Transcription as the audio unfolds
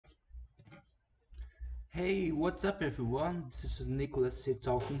Hey, what's up everyone? This is Nicholas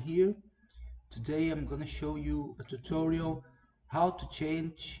talking here. Today I'm gonna show you a tutorial how to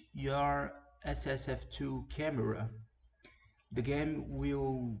change your SSF2 camera. The game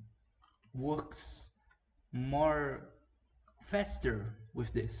will works more faster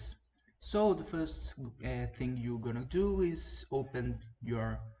with this. So the first thing you're gonna do is open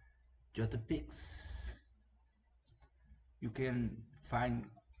your JPEGs. You can find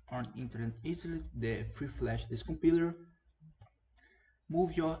on internet easily the free flash disk compiler.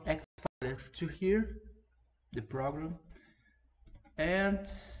 Move your X file to here, the program,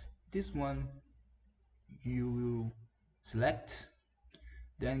 and this one you will select,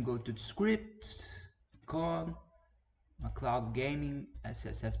 then go to the script, con, cloud gaming,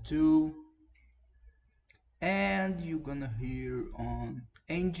 SSF2, and you're gonna hear on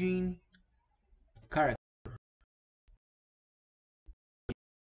engine character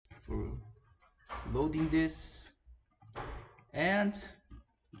for loading this, and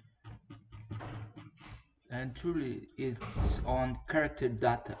truly it's on character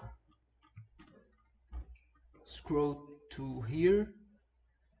data. Scroll to here,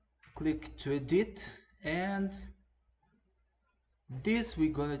 click to edit, and this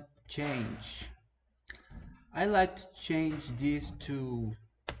we're gonna change. I like to change this to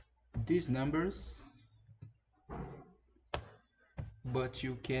these numbers, but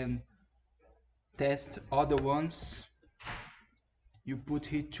you can test other ones. You put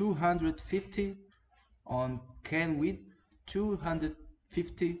here 250 on can width,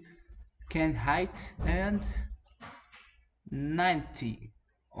 250 can height, and 90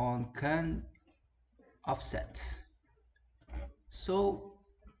 on can offset. So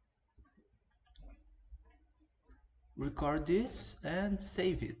record this and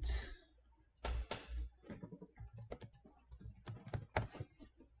save it.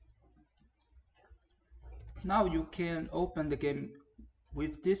 Now you can open the game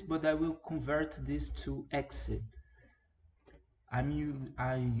with this, but I will convert this to Exe. I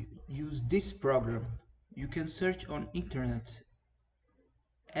use this program. You can search on internet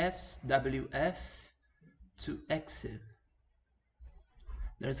SWF to Exe.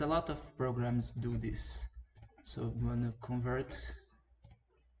 There's a lot of programs do this. So I'm gonna convert.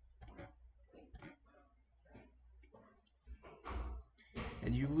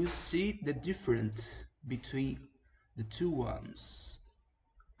 And you will see the difference between the two ones.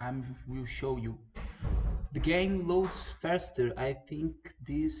 I will show you. The game loads faster. I think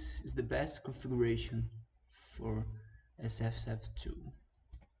this is the best configuration for SSF2.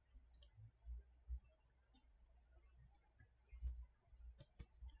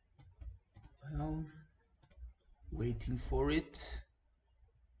 Well, waiting for it.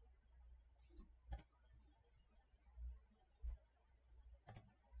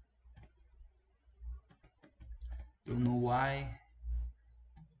 Don't know why.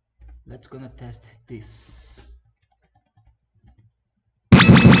 Let's gonna test this.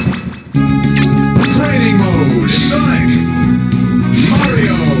 Training mode, Sonic,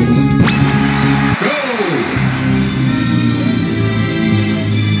 Mario, go!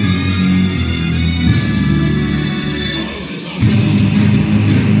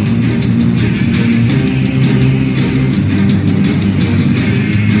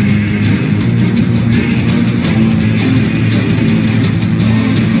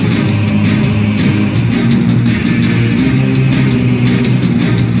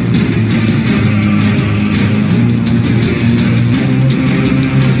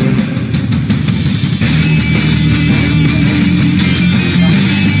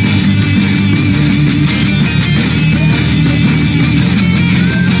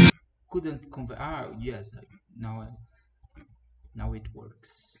 Couldn't convert. Ah, yes. Now it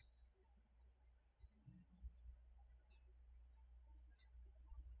works.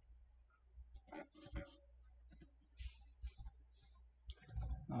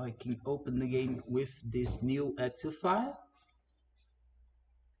 Now I can open the game with this new Exe file.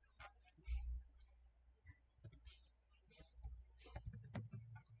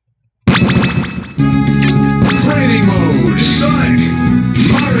 Training mode, Sonic,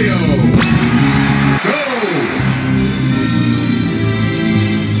 Mario, go!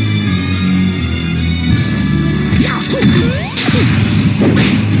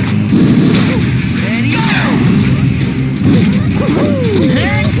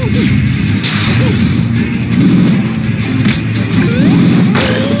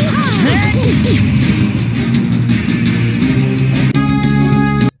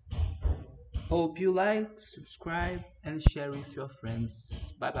 Hope you like, subscribe, and share with your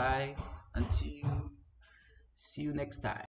friends. Bye bye. Until see you next time.